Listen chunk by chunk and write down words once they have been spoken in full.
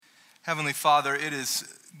Heavenly Father, it is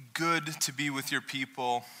good to be with your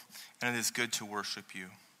people, and it is good to worship you.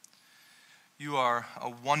 You are a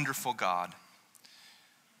wonderful God.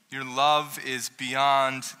 Your love is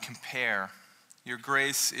beyond compare. Your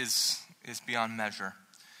grace is beyond measure.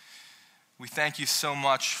 We thank you so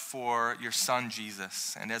much for your Son,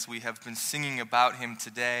 Jesus. And as we have been singing about him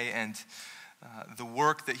today and the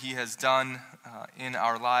work that he has done in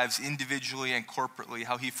our lives individually and corporately,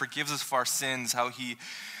 how he forgives us of our sins, how he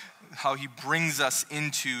brings us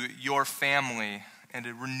into your family and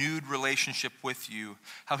a renewed relationship with you,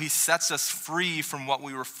 how he sets us free from what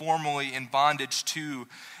we were formerly in bondage to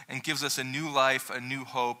and gives us a new life, a new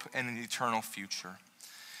hope, and an eternal future.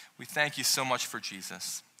 We thank you so much for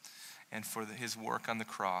Jesus and for his work on the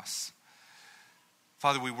cross.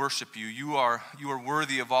 Father, we worship you. You are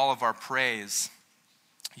worthy of all of our praise.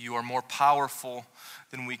 You are more powerful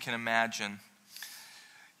than we can imagine.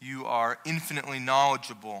 You are infinitely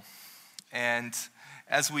knowledgeable. And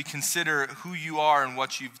as we consider who you are and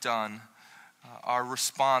what you've done, our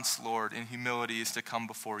response, Lord, in humility is to come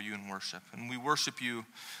before you and worship. And we worship you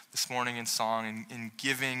this morning in song, in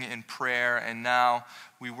giving, in prayer, and now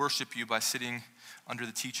we worship you by sitting under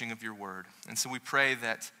the teaching of your word. And so we pray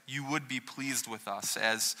that you would be pleased with us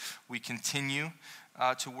as we continue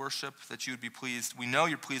to worship, that you would be pleased. We know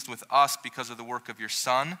you're pleased with us because of the work of your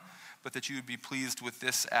Son, but that you would be pleased with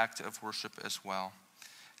this act of worship as well.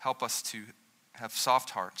 Help us to have soft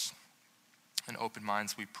hearts and open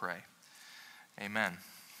minds, we pray. Amen.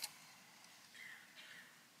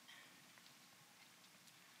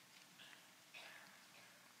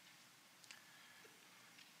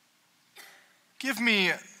 Give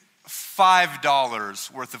me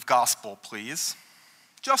 $5 worth of gospel, please.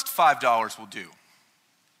 Just $5 will do.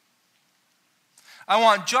 I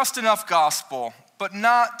want just enough gospel, but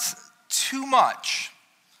not too much,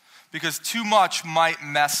 because too much might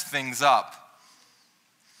mess things up.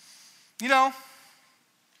 You know,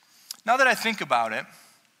 now that I think about it,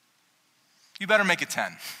 you better make it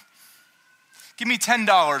 10. Give me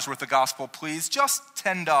 $10 worth of gospel, please. Just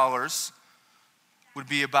 $10 would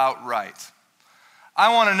be about right.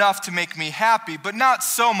 I want enough to make me happy, but not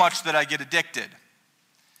so much that I get addicted.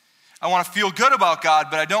 I want to feel good about God,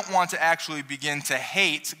 but I don't want to actually begin to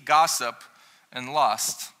hate gossip and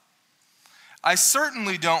lust. I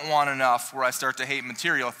certainly don't want enough where I start to hate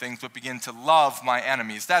material things, but begin to love my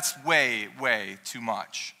enemies. That's way, way too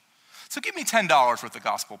much. So give me $10 worth of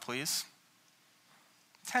gospel, please.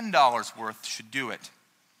 $10 worth should do it.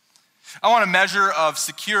 I want a measure of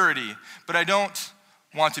security, but I don't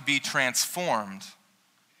want to be transformed.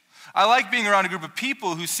 I like being around a group of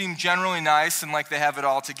people who seem generally nice and like they have it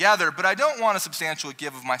all together, but I don't want a substantial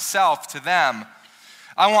give of myself to them.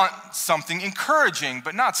 I want something encouraging,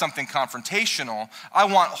 but not something confrontational. I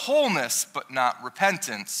want wholeness, but not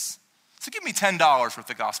repentance. So give me $10 worth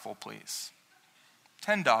of gospel, please.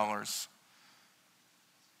 $10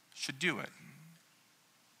 should do it.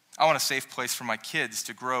 I want a safe place for my kids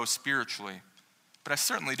to grow spiritually, but I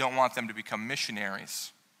certainly don't want them to become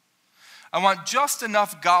missionaries. I want just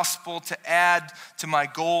enough gospel to add to my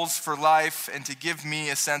goals for life and to give me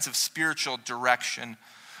a sense of spiritual direction,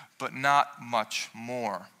 but not much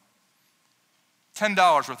more.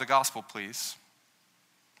 $10 worth of gospel, please.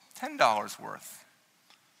 $10 worth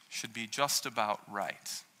should be just about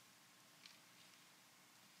right.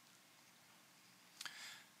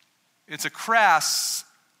 It's a crass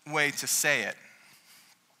way to say it,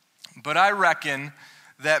 but I reckon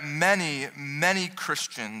that many, many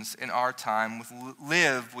Christians in our time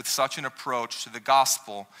live with such an approach to the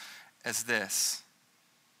gospel as this.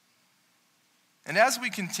 And as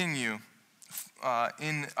we continue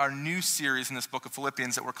in our new series in this book of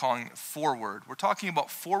Philippians that we're calling Forward, we're talking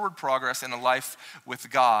about forward progress in a life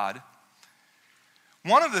with God.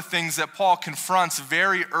 One of the things that Paul confronts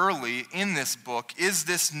very early in this book is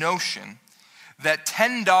this notion that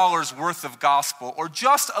 $10 worth of gospel, or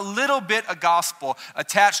just a little bit of gospel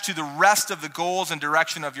attached to the rest of the goals and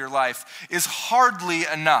direction of your life, is hardly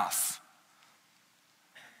enough.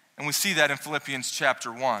 And we see that in Philippians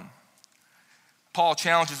chapter 1. Paul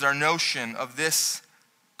challenges our notion of this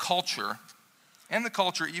culture, and the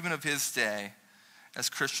culture even of his day, as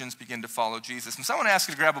Christians begin to follow Jesus. And so I want to ask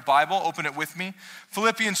you to grab a Bible, open it with me.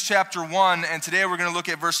 Philippians chapter 1, and today we're going to look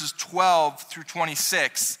at verses 12 through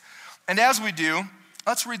 26. And as we do,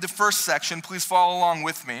 let's read the first section. Please follow along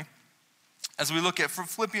with me as we look at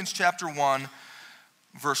Philippians chapter 1,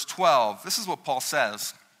 verse 12. This is what Paul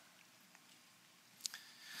says.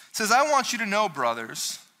 It says, I want you to know,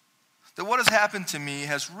 brothers, that what has happened to me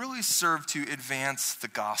has really served to advance the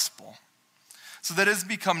gospel, so that it has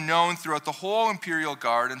become known throughout the whole imperial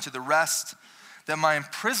guard and to the rest that my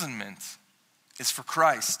imprisonment is for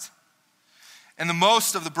Christ. And the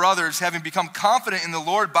most of the brothers, having become confident in the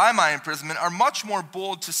Lord by my imprisonment, are much more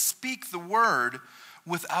bold to speak the word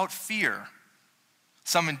without fear.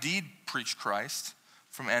 Some indeed preach Christ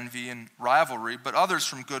from envy and rivalry, but others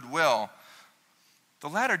from goodwill. The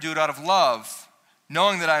latter do it out of love,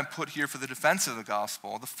 knowing that I am put here for the defense of the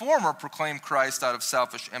gospel. The former proclaim Christ out of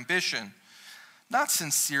selfish ambition, not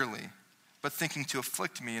sincerely, but thinking to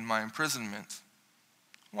afflict me in my imprisonment.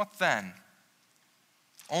 What then?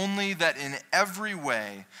 Only that in every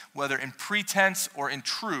way, whether in pretense or in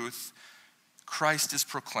truth, Christ is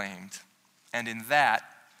proclaimed, and in that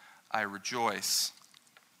I rejoice.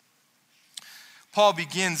 Paul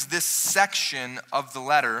begins this section of the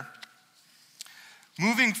letter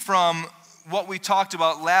moving from what we talked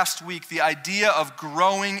about last week, the idea of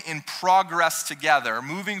growing in progress together,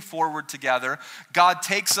 moving forward together. God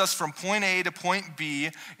takes us from point A to point B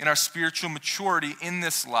in our spiritual maturity in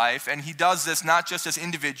this life, and he does this not just as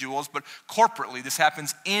individuals, but corporately. This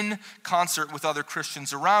happens in concert with other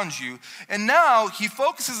Christians around you. And now he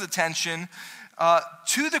focuses attention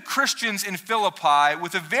to the Christians in Philippi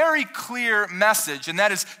with a very clear message, and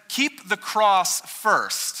that is keep the cross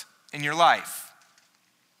first in your life.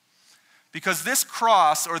 Because this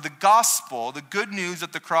cross, or the gospel, the good news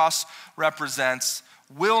that the cross represents,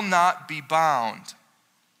 will not be bound.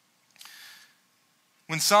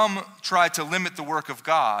 When some try to limit the work of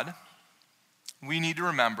God, we need to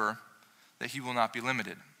remember that he will not be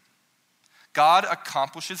limited. God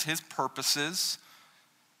accomplishes his purposes,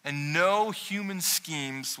 and no human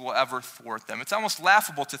schemes will ever thwart them. It's almost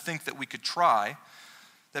laughable to think that we could try,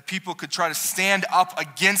 that people could try to stand up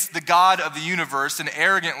against the God of the universe and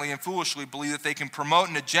arrogantly and foolishly believe that they can promote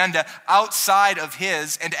an agenda outside of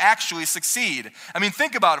his and actually succeed. I mean,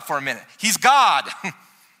 think about it for a minute. He's God.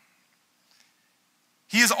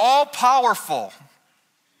 He is all-powerful.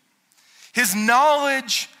 His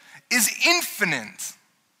knowledge is infinite.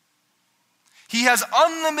 He has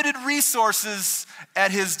unlimited resources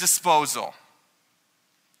at his disposal.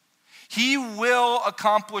 He will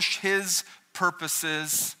accomplish his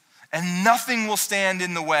purposes, and nothing will stand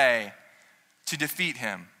in the way to defeat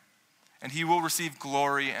him. And he will receive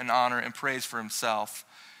glory and honor and praise for himself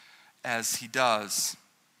as he does.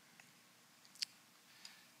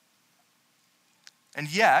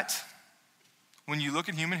 And yet, when you look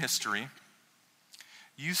at human history,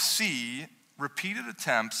 you see repeated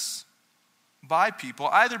attempts by people,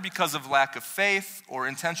 either because of lack of faith or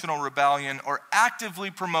intentional rebellion or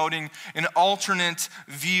actively promoting an alternate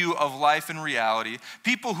view of life and reality,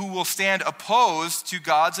 people who will stand opposed to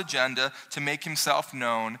God's agenda to make himself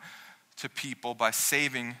known to people by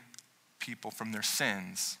saving people from their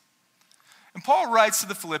sins. And Paul writes to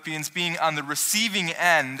the Philippians being on the receiving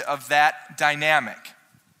end of that dynamic.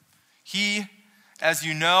 He, as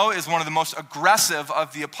you know, is one of the most aggressive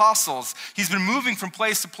of the apostles. He's been moving from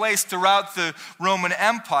place to place throughout the Roman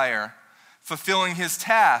Empire, fulfilling his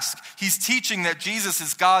task. He's teaching that Jesus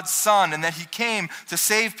is God's Son and that he came to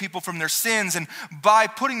save people from their sins. And by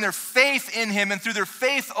putting their faith in him and through their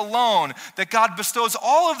faith alone, that God bestows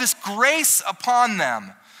all of this grace upon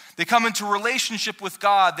them. They come into relationship with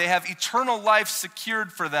God. They have eternal life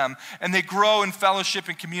secured for them. And they grow in fellowship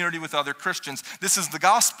and community with other Christians. This is the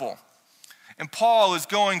gospel. And Paul is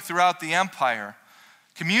going throughout the empire,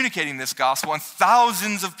 communicating this gospel, and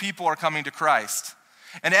thousands of people are coming to Christ.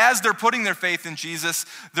 And as they're putting their faith in Jesus,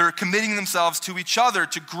 they're committing themselves to each other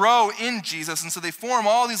to grow in Jesus. And so they form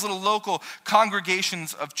all these little local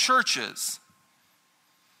congregations of churches.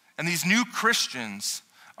 And these new Christians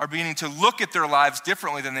are beginning to look at their lives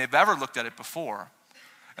differently than they've ever looked at it before.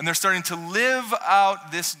 And they're starting to live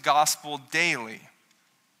out this gospel daily.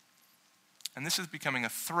 And this is becoming a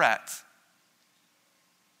threat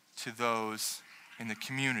to those in the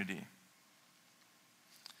community.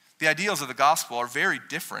 The ideals of the gospel are very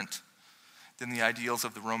different than the ideals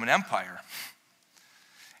of the Roman Empire.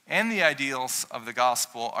 And the ideals of the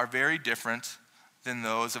gospel are very different than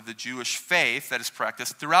those of the Jewish faith that is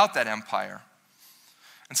practiced throughout that empire.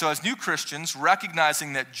 And so as new Christians,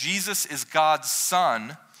 recognizing that Jesus is God's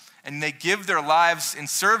Son, and they give their lives in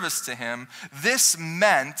service to him, this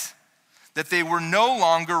meant that they were no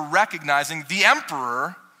longer recognizing the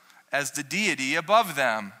emperor as the deity above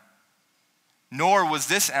them. Nor was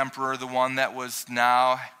this emperor the one that was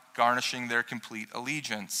now garnishing their complete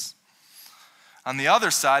allegiance. On the other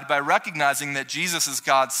side, by recognizing that Jesus is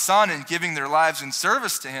God's Son and giving their lives in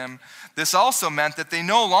service to him, this also meant that they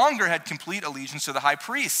no longer had complete allegiance to the high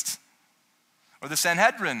priest, or the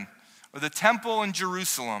Sanhedrin, or the temple in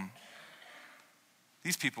Jerusalem.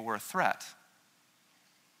 These people were a threat.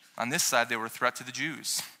 On this side, they were a threat to the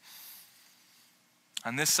Jews.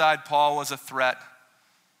 On this side, Paul was a threat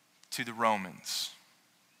to the Romans.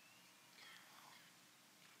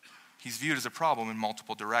 He's viewed as a problem in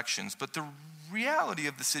multiple directions. But the reality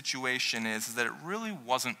of the situation is that it really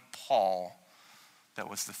wasn't Paul that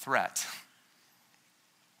was the threat.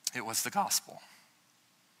 It was the gospel.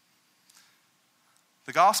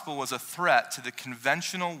 The gospel was a threat to the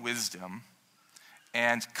conventional wisdom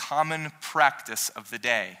and common practice of the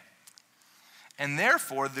day. And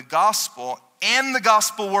therefore, the gospel and the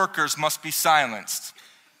gospel workers must be silenced.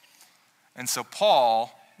 And so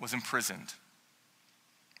Paul was imprisoned.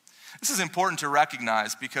 This is important to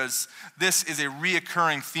recognize because this is a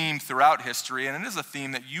reoccurring theme throughout history, and it is a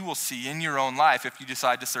theme that you will see in your own life if you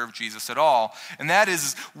decide to serve Jesus at all. And that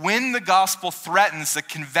is when the gospel threatens the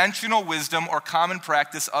conventional wisdom or common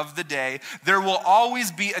practice of the day, there will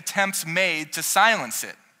always be attempts made to silence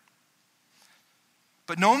it.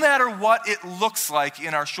 But no matter what it looks like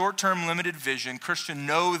in our short-term limited vision, Christian,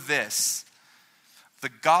 know this: the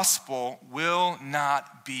gospel will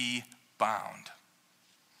not be bound.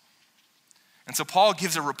 And so Paul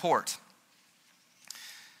gives a report.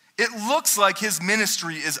 It looks like his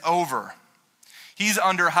ministry is over. He's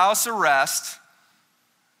under house arrest.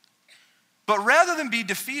 But rather than be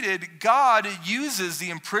defeated, God uses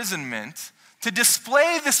the imprisonment to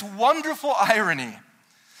display this wonderful irony.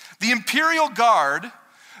 The imperial guard,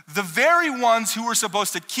 the very ones who were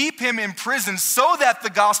supposed to keep him in prison so that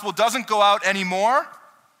the gospel doesn't go out anymore,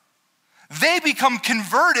 they become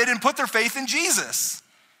converted and put their faith in Jesus.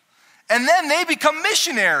 And then they become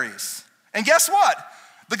missionaries. And guess what?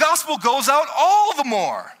 The gospel goes out all the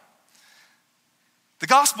more. The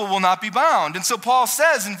gospel will not be bound. And so Paul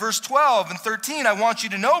says in verse 12 and 13, I want you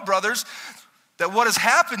to know, brothers, that what has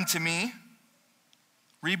happened to me,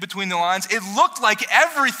 read between the lines, it looked like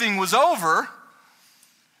everything was over,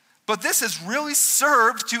 but this has really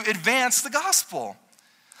served to advance the gospel,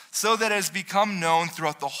 so that it has become known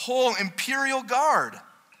throughout the whole imperial guard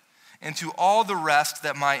and to all the rest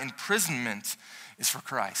that my imprisonment is for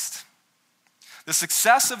Christ. The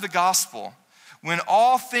success of the gospel, when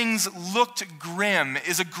all things looked grim,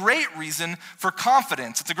 is a great reason for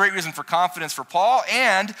confidence. It's a great reason for confidence for Paul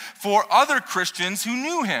and for other Christians who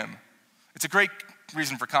knew him. It's a great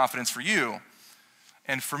reason for confidence for you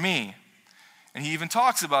and for me. And he even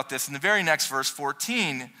talks about this in the very next verse,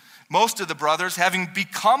 14. Most of the brothers, having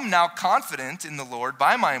become now confident in the Lord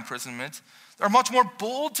by my imprisonment, are much more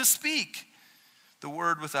bold to speak the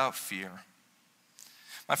word without fear.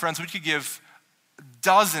 My friends, we could give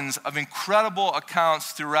dozens of incredible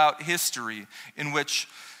accounts throughout history in which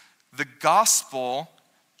the gospel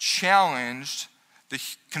challenged the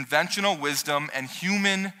conventional wisdom and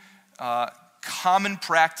human common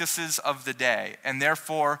practices of the day, and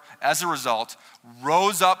therefore, as a result,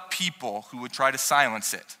 rose up people who would try to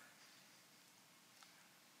silence it.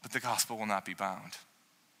 But the gospel will not be bound.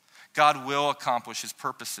 God will accomplish his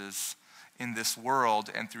purposes in this world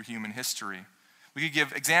and through human history. We could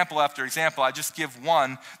give example after example. I just give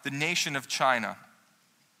one, the nation of China.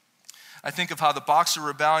 I think of how the Boxer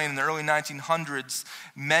Rebellion in the early 1900s,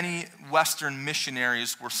 many Western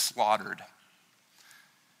missionaries were slaughtered.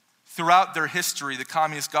 Throughout their history, the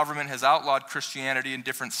communist government has outlawed Christianity in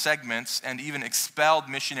different segments and even expelled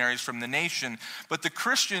missionaries from the nation. But the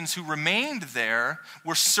Christians who remained there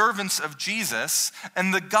were servants of Jesus,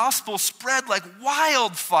 and the gospel spread like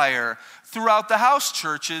wildfire throughout the house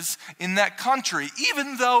churches in that country,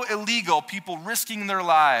 even though illegal, people risking their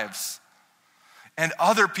lives. And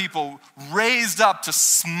other people raised up to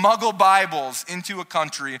smuggle Bibles into a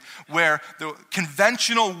country where the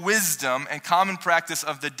conventional wisdom and common practice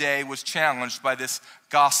of the day was challenged by this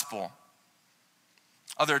gospel.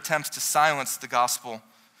 Other attempts to silence the gospel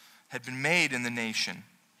had been made in the nation,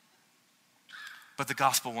 but the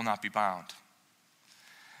gospel will not be bound.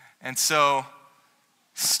 And so,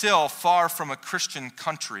 still far from a Christian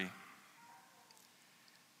country,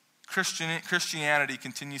 Christianity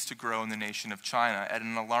continues to grow in the nation of China at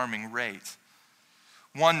an alarming rate.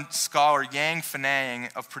 One scholar, Yang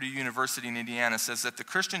Fanang of Purdue University in Indiana, says that the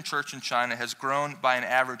Christian church in China has grown by an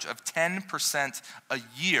average of 10% a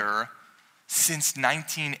year since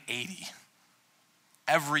 1980.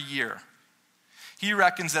 Every year. He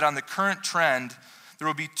reckons that on the current trend, there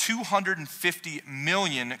will be 250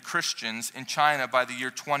 million Christians in China by the year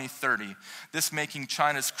 2030, this making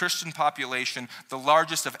China's Christian population the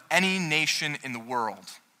largest of any nation in the world.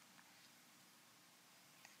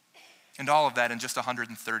 And all of that in just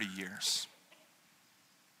 130 years.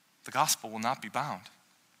 The gospel will not be bound.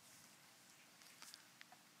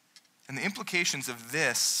 And the implications of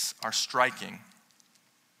this are striking.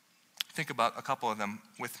 Think about a couple of them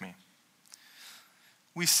with me.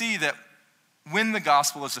 We see that when the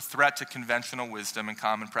gospel is a threat to conventional wisdom and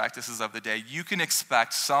common practices of the day, you can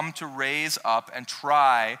expect some to raise up and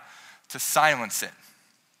try to silence it.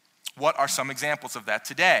 What are some examples of that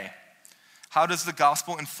today? How does the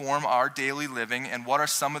gospel inform our daily living, and what are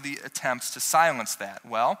some of the attempts to silence that?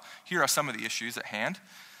 Well, here are some of the issues at hand.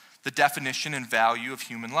 The definition and value of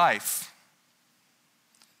human life,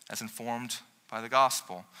 as informed by the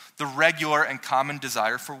gospel. The regular and common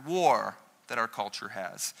desire for war that our culture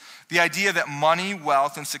has. The idea that money,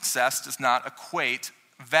 wealth, and success does not equate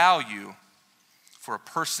value for a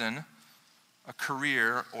person, a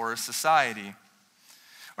career, or a society.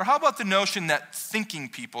 Or how about the notion that thinking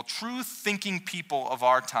people, true thinking people of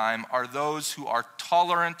our time, are those who are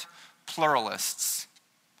tolerant pluralists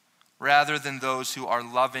rather than those who are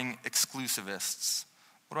loving exclusivists?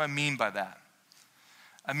 What do I mean by that?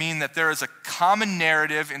 I mean that there is a common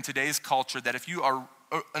narrative in today's culture that if you are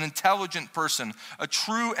an intelligent person, a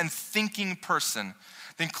true and thinking person,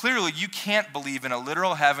 then clearly you can't believe in a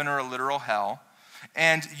literal heaven or a literal hell,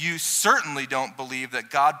 and you certainly don't believe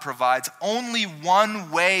that God provides only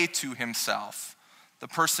one way to himself, the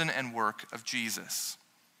person and work of Jesus.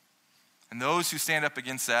 And those who stand up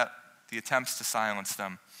against that, the attempts to silence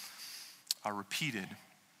them, are repeated.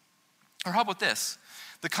 Or how about this?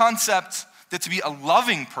 The concept that to be a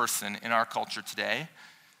loving person in our culture today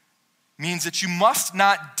means that you must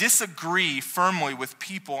not disagree firmly with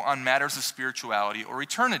people on matters of spirituality or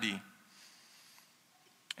eternity.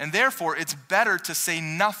 And therefore, it's better to say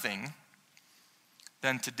nothing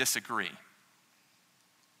than to disagree.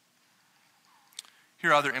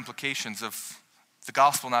 Here are other implications of the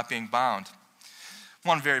gospel not being bound.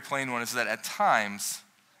 One very plain one is that at times,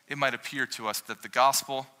 it might appear to us that the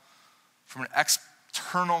gospel, from an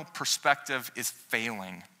external perspective, is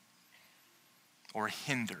failing or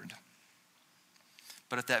hindered.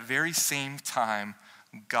 But at that very same time,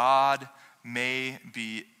 God may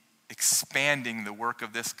be expanding the work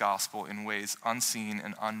of this gospel in ways unseen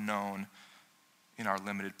and unknown in our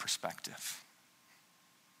limited perspective.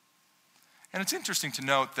 And it's interesting to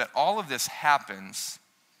note that all of this happens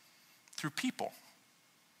through people.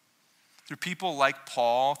 Through people like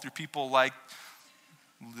Paul, through people like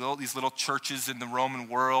these little churches in the Roman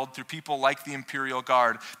world, through people like the Imperial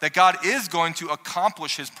Guard, that God is going to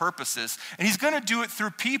accomplish his purposes, and he's going to do it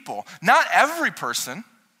through people. Not every person,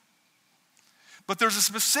 but there's a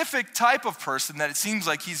specific type of person that it seems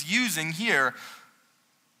like he's using here,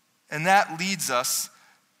 and that leads us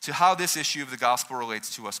to how this issue of the gospel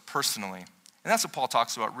relates to us personally. And that's what Paul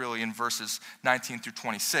talks about really in verses 19 through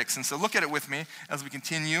 26. And so look at it with me as we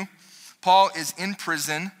continue. Paul is in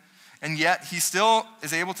prison, and yet he still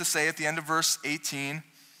is able to say at the end of verse 18,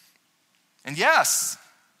 "And yes,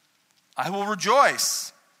 I will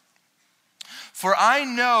rejoice. For I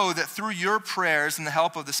know that through your prayers and the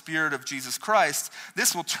help of the Spirit of Jesus Christ,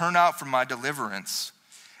 this will turn out for my deliverance,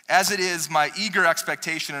 as it is my eager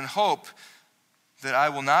expectation and hope that I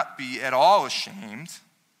will not be at all ashamed,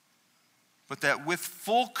 but that with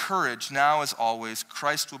full courage now as always,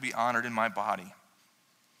 Christ will be honored in my body,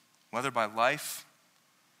 whether by life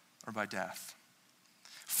or by death.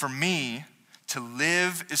 For me, to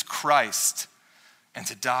live is Christ, and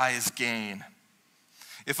to die is gain.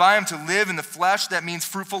 If I am to live in the flesh, that means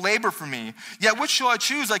fruitful labor for me. Yet which shall I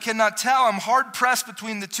choose? I cannot tell. I'm hard pressed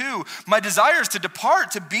between the two. My desire is to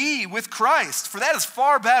depart, to be with Christ, for that is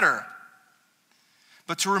far better.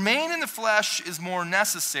 But to remain in the flesh is more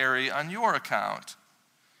necessary on your account.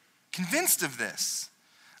 Convinced of this,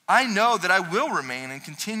 I know that I will remain and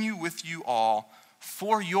continue with you all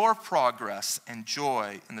for your progress and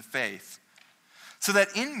joy in the faith, so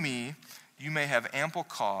that in me you may have ample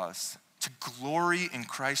cause to glory in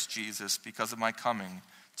Christ Jesus because of my coming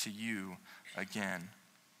to you again."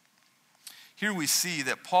 Here we see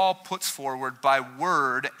that Paul puts forward by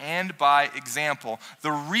word and by example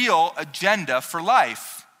the real agenda for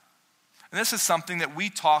life. And this is something that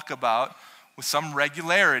we talk about with some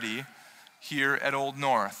regularity here at Old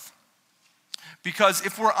North. Because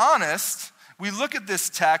if we're honest, we look at this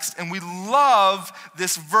text and we love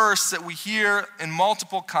this verse that we hear in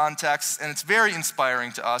multiple contexts, and it's very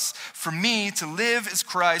inspiring to us. For me, to live is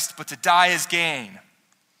Christ, but to die is gain.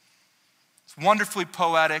 It's wonderfully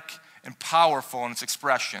poetic and powerful in its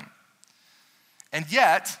expression. And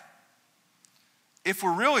yet, if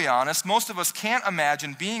we're really honest, most of us can't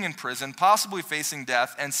imagine being in prison, possibly facing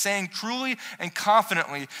death, and saying truly and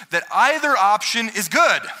confidently that either option is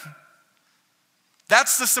good.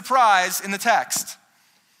 That's the surprise in the text.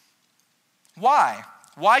 Why?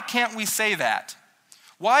 Why can't we say that?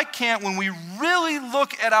 Why can't, when we really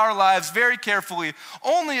look at our lives very carefully,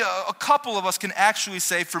 only a couple of us can actually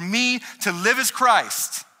say, for me, to live is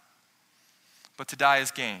Christ? but to die is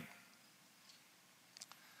gain.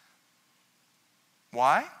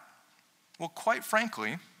 Why? Well, quite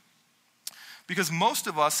frankly, because most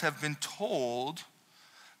of us have been told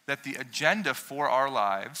that the agenda for our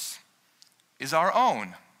lives is our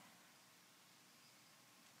own.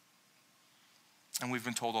 And we've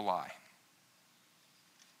been told a lie.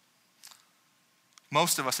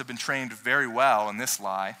 Most of us have been trained very well in this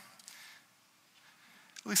lie.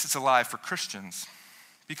 At least it's a lie for Christians.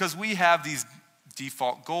 Because we have these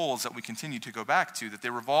default goals that we continue to go back to, that they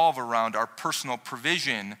revolve around our personal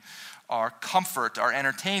provision, our comfort, our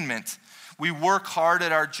entertainment. We work hard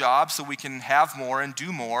at our job so we can have more and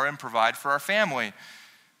do more and provide for our family.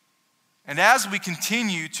 And as we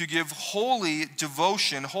continue to give holy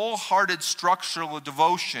devotion, wholehearted structural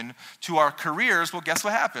devotion to our careers, well, guess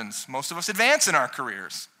what happens? Most of us advance in our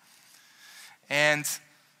careers. And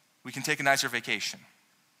we can take a nicer vacation.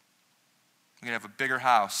 We can have a bigger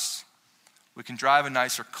house. We can drive a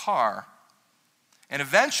nicer car. And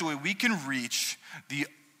eventually we can reach the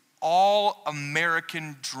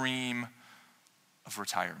all-American dream of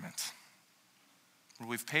retirement, where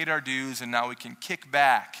we've paid our dues and now we can kick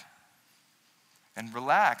back and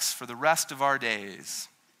relax for the rest of our days.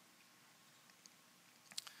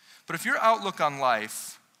 But if your outlook on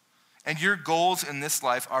life and your goals in this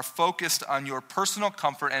life are focused on your personal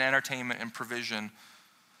comfort and entertainment and provision,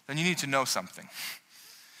 then you need to know something.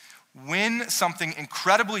 When something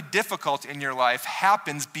incredibly difficult in your life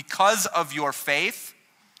happens because of your faith,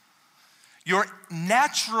 your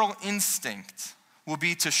natural instinct will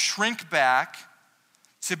be to shrink back,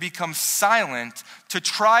 to become silent, to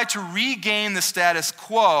try to regain the status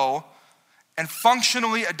quo and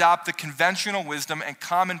functionally adopt the conventional wisdom and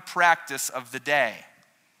common practice of the day.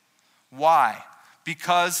 Why?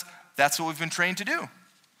 Because that's what we've been trained to do.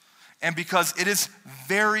 And because it is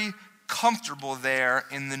very comfortable there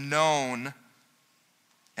in the known,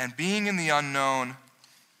 and being in the unknown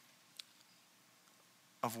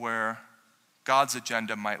of where God's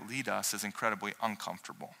agenda might lead us is incredibly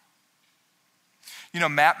uncomfortable. You know,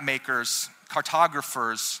 map makers,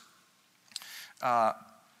 cartographers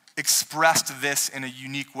expressed this in a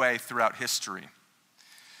unique way throughout history.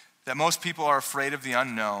 That most people are afraid of the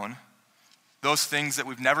unknown. Those things that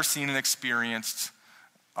we've never seen and experienced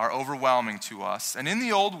are overwhelming to us. And in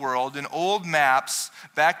the old world, in old maps,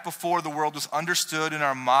 back before the world was understood in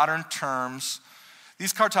our modern terms,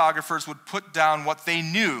 these cartographers would put down what they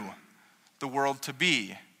knew the world to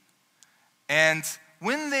be. And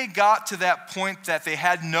when they got to that point that they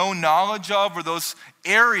had no knowledge of, or those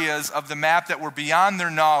areas of the map that were beyond their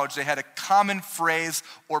knowledge, they had a common phrase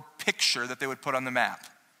or picture that they would put on the map.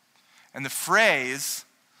 And the phrase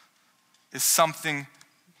is something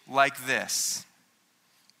like this: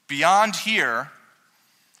 beyond here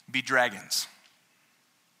be dragons.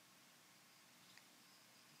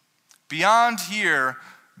 Beyond here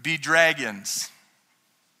be dragons.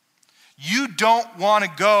 You don't want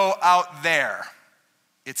to go out there.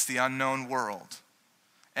 It's the unknown world.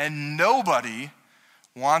 And nobody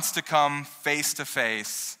wants to come face to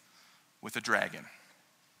face with a dragon.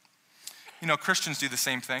 You know, Christians do the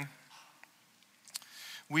same thing.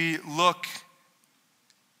 We look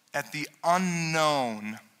at the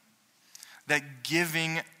unknown, that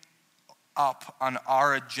giving up on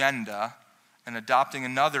our agenda and adopting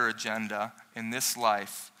another agenda in this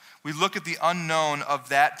life. We look at the unknown of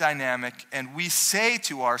that dynamic and we say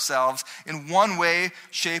to ourselves in one way,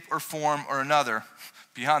 shape, or form or another,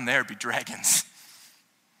 beyond there be dragons.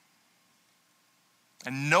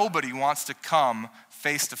 And nobody wants to come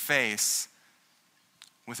face to face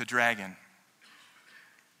with a dragon.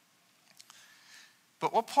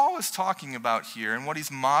 But what Paul is talking about here and what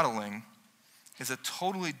he's modeling is a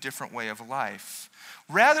totally different way of life.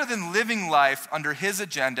 Rather than living life under his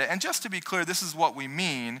agenda, and just to be clear, this is what we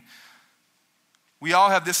mean. We all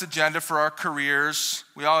have this agenda for our careers.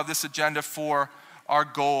 We all have this agenda for our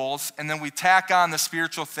goals. And then we tack on the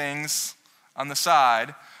spiritual things on the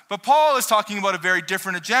side. But Paul is talking about a very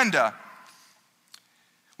different agenda.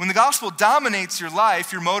 When the gospel dominates your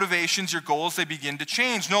life, your motivations, your goals, they begin to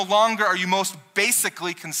change. No longer are you most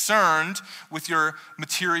basically concerned with your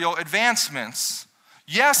material advancements.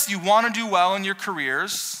 Yes, you want to do well in your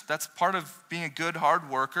careers. That's part of being a good, hard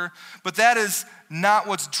worker. But that is not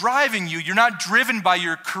what's driving you. You're not driven by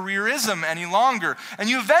your careerism any longer. And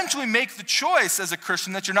you eventually make the choice as a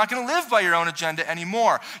Christian that you're not going to live by your own agenda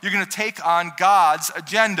anymore. You're going to take on God's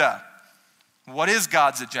agenda. What is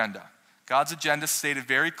God's agenda? God's agenda, stated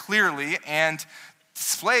very clearly and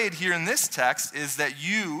displayed here in this text, is that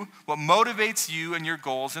what motivates you and your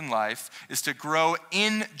goals in life is to grow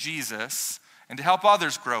in Jesus and to help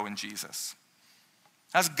others grow in Jesus.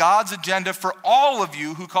 That's God's agenda for all of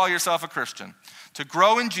you who call yourself a Christian, to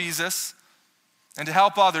grow in Jesus and to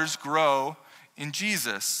help others grow in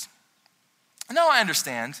Jesus. Now I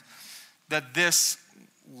understand that this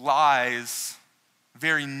lies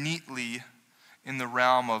very neatly in the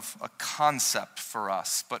realm of a concept for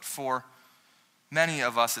us, but for many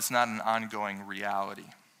of us it's not an ongoing reality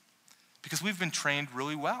because we've been trained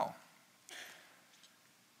really well.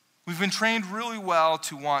 We've been trained really well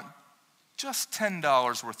to want just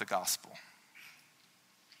 $10 worth of gospel.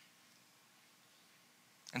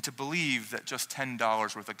 And to believe that just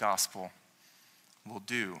 $10 worth of gospel will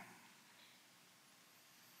do.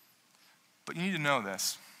 But you need to know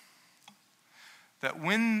this, that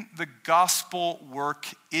when the gospel work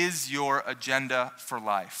is your agenda for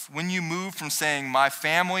life, when you move from saying my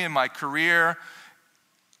family and my career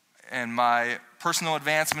and my personal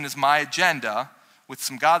advancement is my agenda with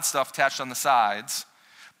some God stuff attached on the sides,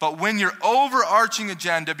 but when your overarching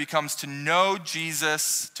agenda becomes to know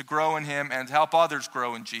Jesus, to grow in him, and to help others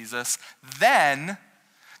grow in Jesus, then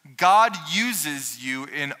God uses you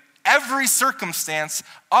in every circumstance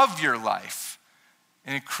of your life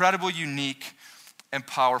in incredible, unique, and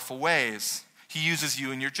powerful ways. He uses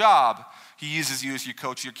you in your job. He uses you as you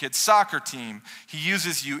coach your kid's soccer team. He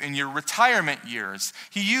uses you in your retirement years.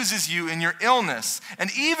 He uses you in your illness. And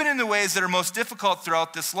even in the ways that are most difficult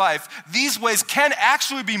throughout this life, these ways can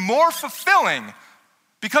actually be more fulfilling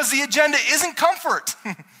because the agenda isn't comfort.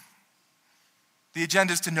 The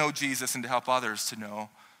agenda is to know Jesus and to help others to know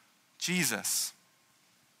Jesus.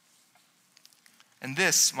 And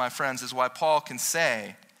this, my friends, is why Paul can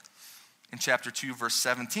say in chapter 2, verse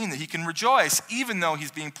 17, that he can rejoice even though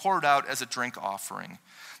he's being poured out as a drink offering.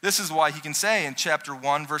 This is why he can say in chapter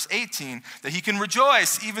 1, verse 18, that he can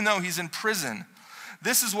rejoice even though he's in prison.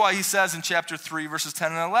 This is why he says in chapter 3, verses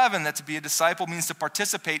 10 and 11, that to be a disciple means to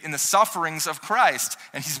participate in the sufferings of Christ,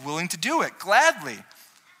 and he's willing to do it gladly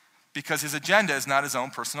because his agenda is not his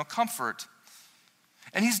own personal comfort.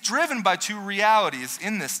 And he's driven by two realities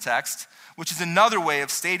in this text, which is another way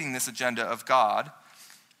of stating this agenda of God.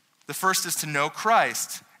 The first is to know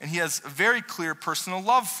Christ, and he has a very clear personal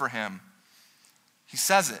love for him. He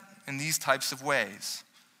says it in these types of ways.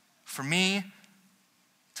 For me,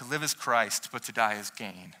 to live is Christ, but to die is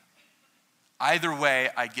gain. Either way,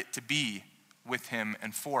 I get to be with him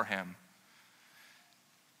and for him.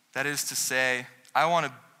 That is to say, I want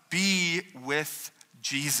to be with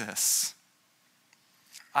Jesus.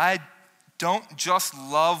 I don't just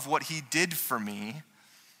love what he did for me,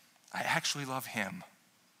 I actually love him.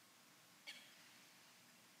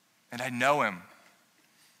 And I know him.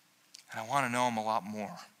 And I want to know him a lot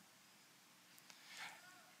more.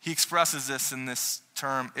 He expresses this in this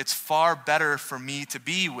term, it's far better for me to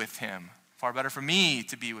be with him. Far better for me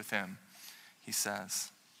to be with him, he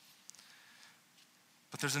says.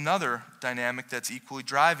 But there's another dynamic that's equally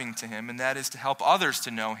driving to him, and that is to help others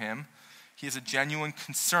to know him. He has a genuine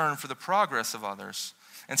concern for the progress of others.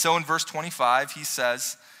 And so in verse 25, he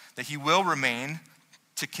says that he will remain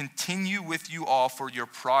to continue with you all for your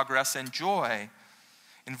progress and joy.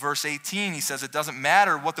 In verse 18, he says it doesn't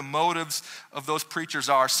matter what the motives of those preachers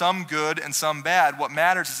are, some good and some bad. What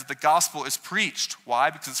matters is that the gospel is preached.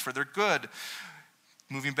 Why? Because it's for their good.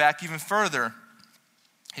 Moving back even further,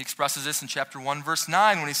 he expresses this in chapter 1, verse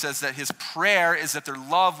 9, when he says that his prayer is that their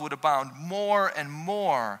love would abound more and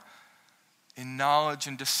more in knowledge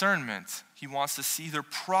and discernment. He wants to see their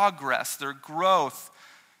progress, their growth.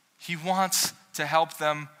 He wants to help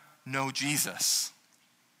them know Jesus.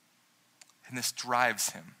 And this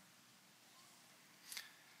drives him.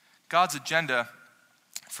 God's agenda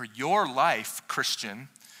for your life, Christian,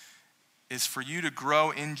 is for you to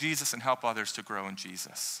grow in Jesus and help others to grow in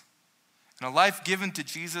Jesus. And a life given to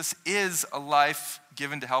Jesus is a life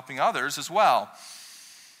given to helping others as well.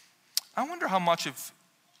 I wonder how much of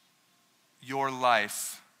your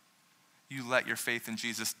life you let your faith in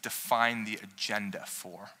Jesus define the agenda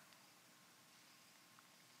for.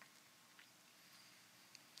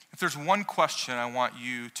 If there's one question I want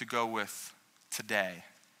you to go with today,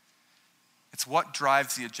 it's what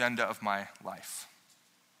drives the agenda of my life?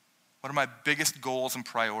 What are my biggest goals and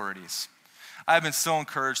priorities? I've been so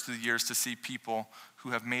encouraged through the years to see people who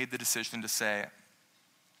have made the decision to say,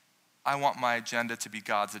 I want my agenda to be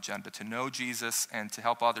God's agenda, to know Jesus and to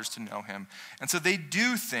help others to know him. And so they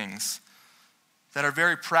do things that are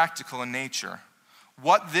very practical in nature.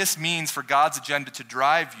 What this means for God's agenda to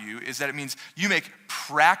drive you is that it means you make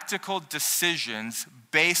practical decisions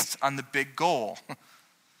based on the big goal.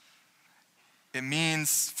 It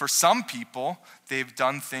means for some people, they've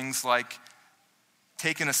done things like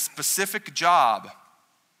taken a specific job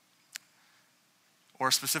or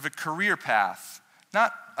a specific career path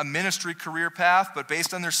Not a ministry career path, but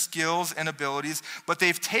based on their skills and abilities. But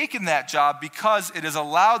they've taken that job because it has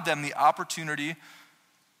allowed them the opportunity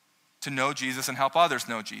to know Jesus and help others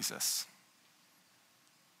know Jesus.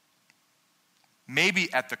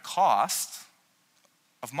 Maybe at the cost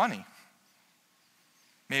of money.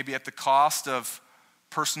 Maybe at the cost of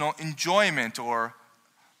personal enjoyment or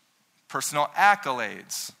personal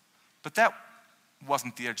accolades. But that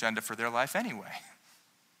wasn't the agenda for their life anyway.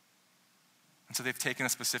 And so they've taken a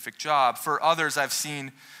specific job. For others, I've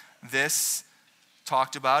seen this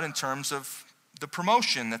talked about in terms of the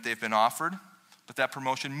promotion that they've been offered, but that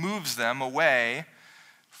promotion moves them away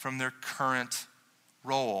from their current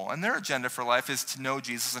role. And their agenda for life is to know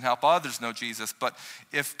Jesus and help others know Jesus. But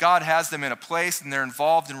if God has them in a place and they're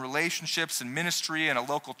involved in relationships and ministry and a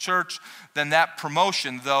local church, then that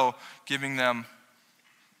promotion, though giving them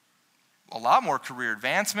a lot more career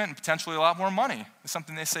advancement and potentially a lot more money, is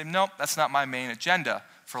something they say, nope, that's not my main agenda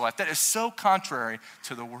for life. That is so contrary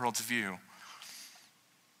to the world's view.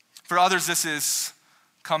 For others, this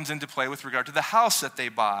comes into play with regard to the house that they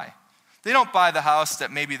buy. They don't buy the house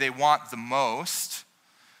that maybe they want the most,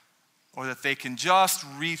 or that they can just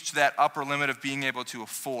reach that upper limit of being able to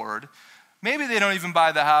afford. Maybe they don't even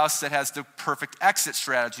buy the house that has the perfect exit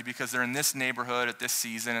strategy because they're in this neighborhood at this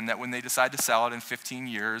season, and that when they decide to sell it in 15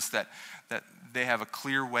 years, that they have a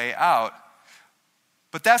clear way out.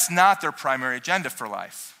 But that's not their primary agenda for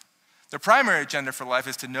life. Their primary agenda for life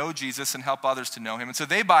is to know Jesus and help others to know him. And so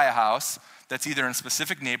they buy a house that's either in a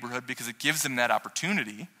specific neighborhood because it gives them that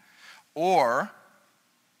opportunity, or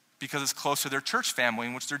because it's close to their church family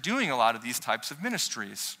in which they're doing a lot of these types of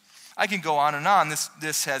ministries. I can go on and on.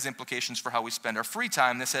 This has implications for how we spend our free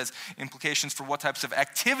time. This has implications for what types of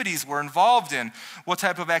activities we're involved in, what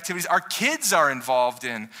type of activities our kids are involved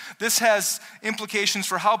in. This has implications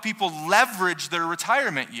for how people leverage their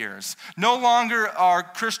retirement years. No longer are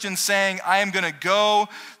Christians saying, I am going to go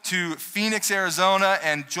to Phoenix, Arizona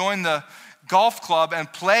and join the golf club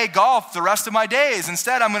and play golf the rest of my days.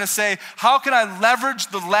 Instead, I'm going to say, how can I leverage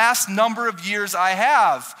the last number of years I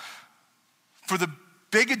have for the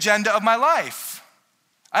big agenda of my life?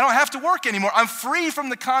 I don't have to work anymore. I'm free from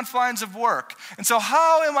the confines of work. And so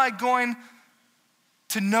how am I going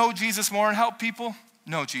to know Jesus more and help people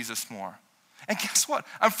know Jesus more? And guess what?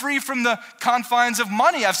 I'm free from the confines of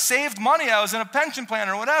money. I've saved money. I was in a pension plan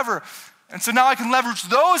or whatever. And so now I can leverage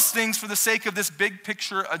those things for the sake of this big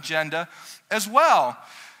picture agenda as well.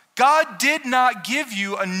 God did not give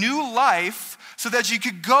you a new life so that you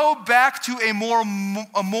could go back to a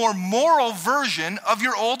more moral version of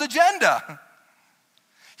your old agenda.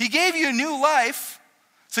 He gave you a new life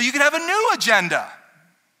so you could have a new agenda.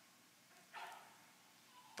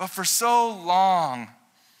 But for so long,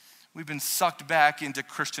 we've been sucked back into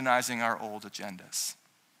Christianizing our old agendas.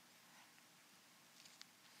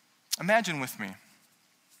 Imagine with me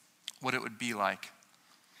what it would be like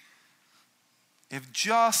if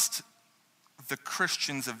just the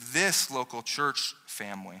Christians of this local church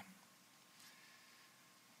family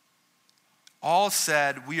all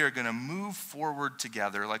said, we are going to move forward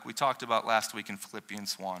together, like we talked about last week in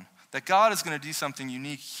Philippians 1. That God is going to do something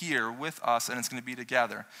unique here with us, and it's going to be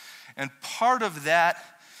together. And part of that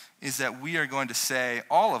is that we are going to say,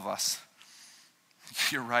 all of us,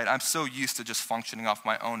 you're right, I'm so used to just functioning off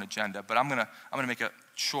my own agenda, but I'm going to make a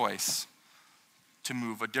choice to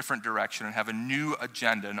move a different direction and have a new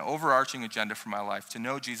agenda, an overarching agenda for my life, to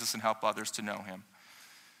know Jesus and help others to know him.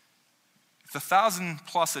 If the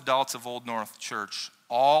 1,000+ adults of Old North Church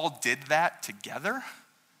all did that together,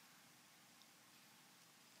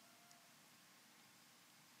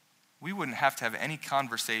 we wouldn't have to have any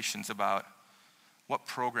conversations about what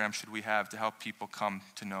program should we have to help people come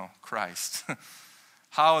to know Christ.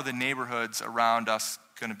 How are the neighborhoods around us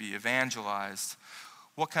going to be evangelized?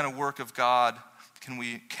 What kind of work of God can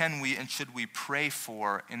we and should we pray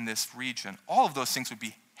for in this region? All of those things would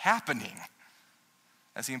be happening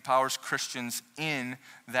as he empowers Christians in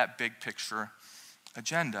that big picture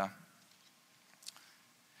agenda.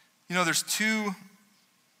 You know, there's two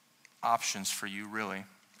options for you, really,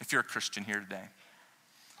 if you're a Christian here today.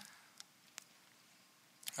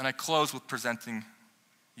 And I close with presenting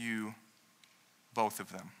you both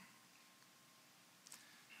of them.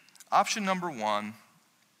 Option number one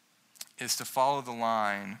is to follow the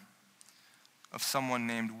line of someone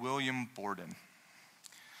named William Borden.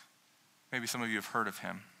 Maybe some of you have heard of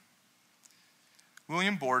him.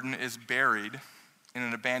 William Borden is buried in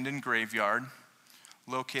an abandoned graveyard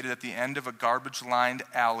located at the end of a garbage-lined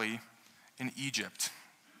alley in Egypt.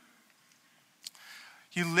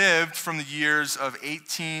 He lived from the years of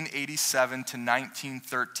 1887 to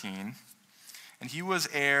 1913, and he was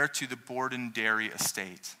heir to the Borden Dairy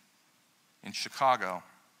estate in Chicago.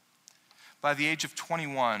 By the age of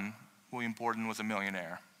 21, William Borden was a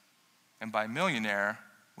millionaire. And by millionaire,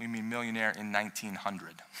 we mean millionaire in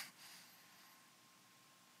 1900.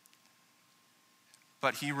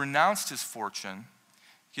 But he renounced his fortune,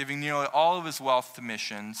 giving nearly all of his wealth to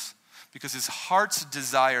missions, because his heart's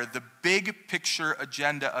desire, the big picture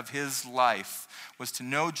agenda of his life, was to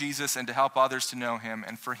know Jesus and to help others to know him.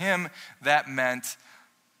 And for him, that meant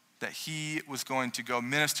that he was going to go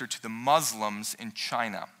minister to the Muslims in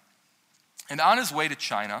China. And on his way to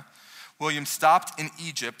China, William stopped in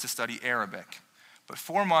Egypt to study Arabic. But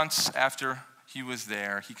 4 months after he was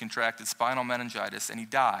there, he contracted spinal meningitis and he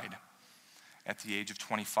died at the age of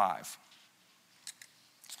 25.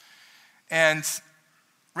 And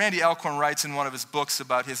Randy Alcorn writes in one of his books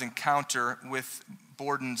about his encounter with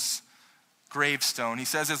Borden's gravestone. He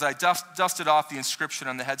says, as I dusted off the inscription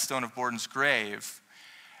on the headstone of Borden's grave,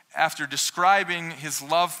 after describing his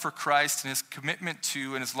love for Christ and his commitment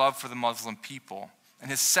to and his love for the Muslim people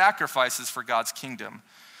and his sacrifices for God's kingdom,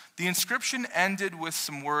 the inscription ended with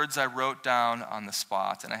some words I wrote down on the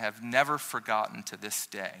spot and I have never forgotten to this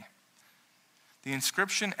day. The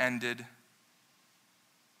inscription ended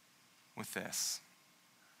with this: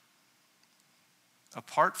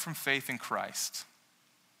 apart from faith in Christ,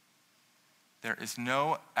 there is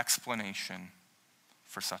no explanation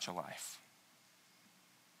for such a life.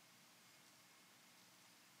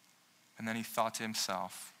 And then he thought to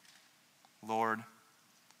himself, Lord,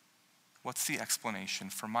 what's the explanation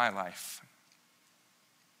for my life?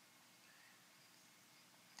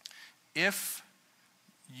 If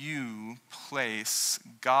you place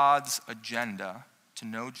God's agenda to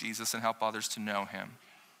know Jesus and help others to know him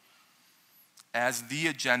as the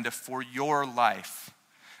agenda for your life,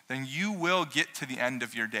 then you will get to the end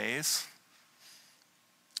of your days.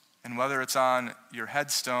 And whether it's on your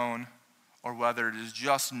headstone or whether it is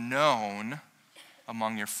just known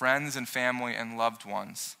among your friends and family and loved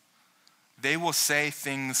ones, they will say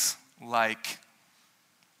things like,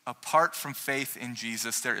 apart from faith in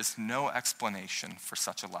Jesus, there is no explanation for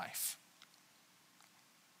such a life.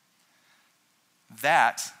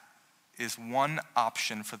 That is one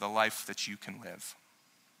option for the life that you can live.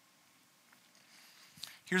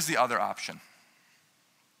 Here's the other option.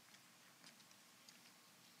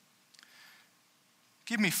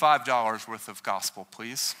 Give me $5 worth of gospel,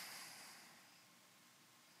 please.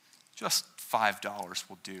 Just $5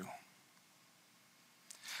 will do.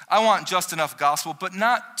 I want just enough gospel, but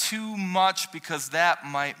not too much because that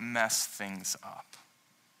might mess things up.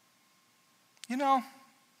 You know,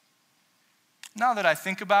 now that I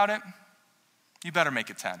think about it, you better make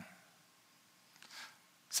it 10.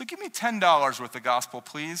 So give me $10 worth of gospel,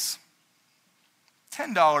 please.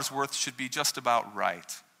 $10 worth should be just about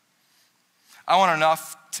right. I want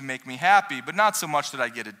enough to make me happy, but not so much that I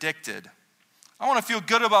get addicted. I want to feel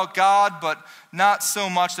good about God, but not so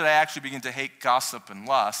much that I actually begin to hate gossip and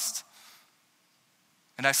lust.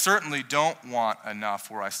 And I certainly don't want enough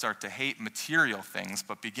where I start to hate material things,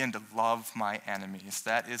 but begin to love my enemies.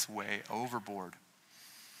 That is way overboard.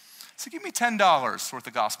 So give me $10 worth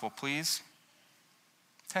of gospel, please.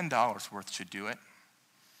 $10 worth should do it.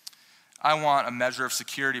 I want a measure of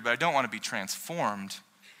security, but I don't want to be transformed.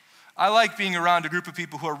 I like being around a group of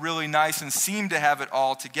people who are really nice and seem to have it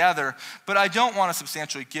all together, but I don't want to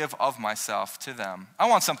substantially give of myself to them. I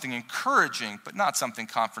want something encouraging, but not something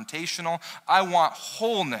confrontational. I want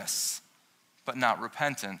wholeness, but not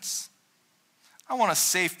repentance. I want a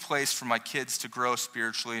safe place for my kids to grow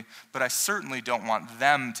spiritually, but I certainly don't want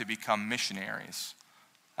them to become missionaries.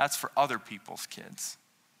 That's for other people's kids.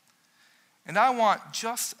 And I want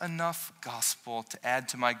just enough gospel to add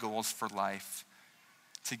to my goals for life,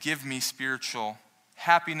 to give me spiritual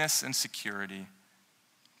happiness and security,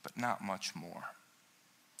 but not much more.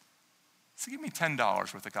 So give me $10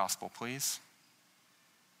 worth of gospel, please.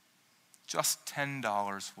 Just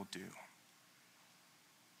 $10 will do.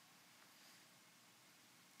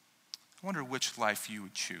 I wonder which life you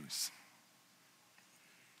would choose.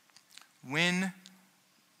 When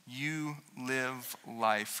you live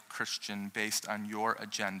life, Christian, based on your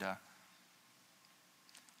agenda,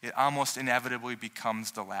 it almost inevitably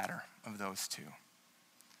becomes the latter of those two.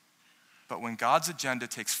 But when God's agenda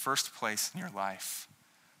takes first place in your life,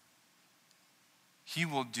 he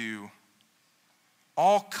will do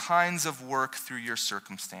all kinds of work through your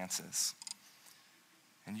circumstances.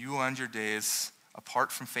 And you will end your days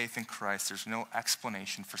apart from faith in Christ. There's no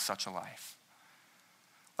explanation for such a life.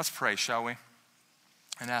 Let's pray, shall we?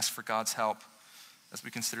 And ask for God's help as we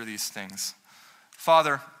consider these things.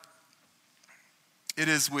 Father, It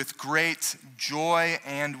is with great joy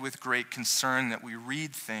and with great concern that we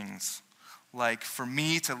read things like, "For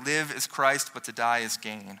me to live is Christ, but to die is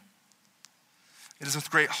gain." It is with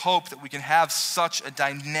great hope that we can have such a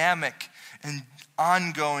dynamic and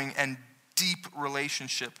ongoing and deep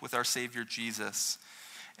relationship with our Savior Jesus.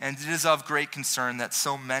 And it is of great concern that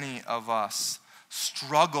so many of us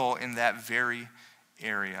struggle in that very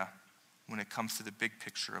area when it comes to the big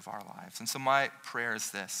picture of our lives. And so my prayer is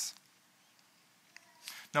this.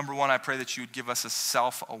 Number one, I pray that you would give us a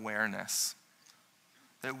self-awareness,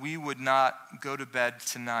 that we would not go to bed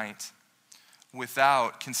tonight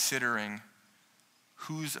without considering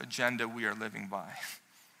whose agenda we are living by.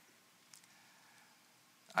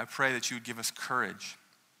 I pray that you would give us courage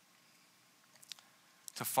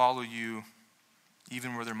to follow you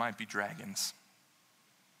even where there might be dragons.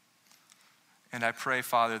 And I pray,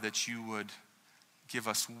 Father, that you would give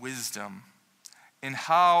us wisdom in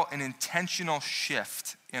how an intentional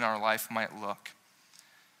shift in our life might look.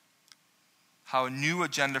 How a new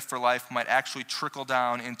agenda for life might actually trickle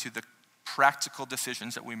down into the practical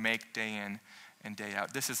decisions that we make day in and day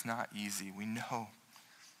out. This is not easy, we know.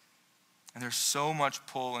 And there's so much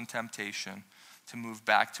pull and temptation to move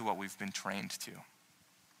back to what we've been trained to.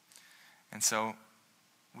 And so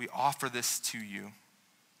we offer this to you,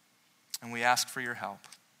 and we ask for your help.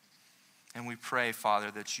 And we pray,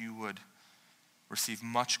 Father, that you would receive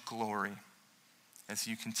much glory as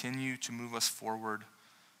you continue to move us forward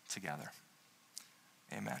together.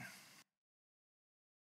 Amen.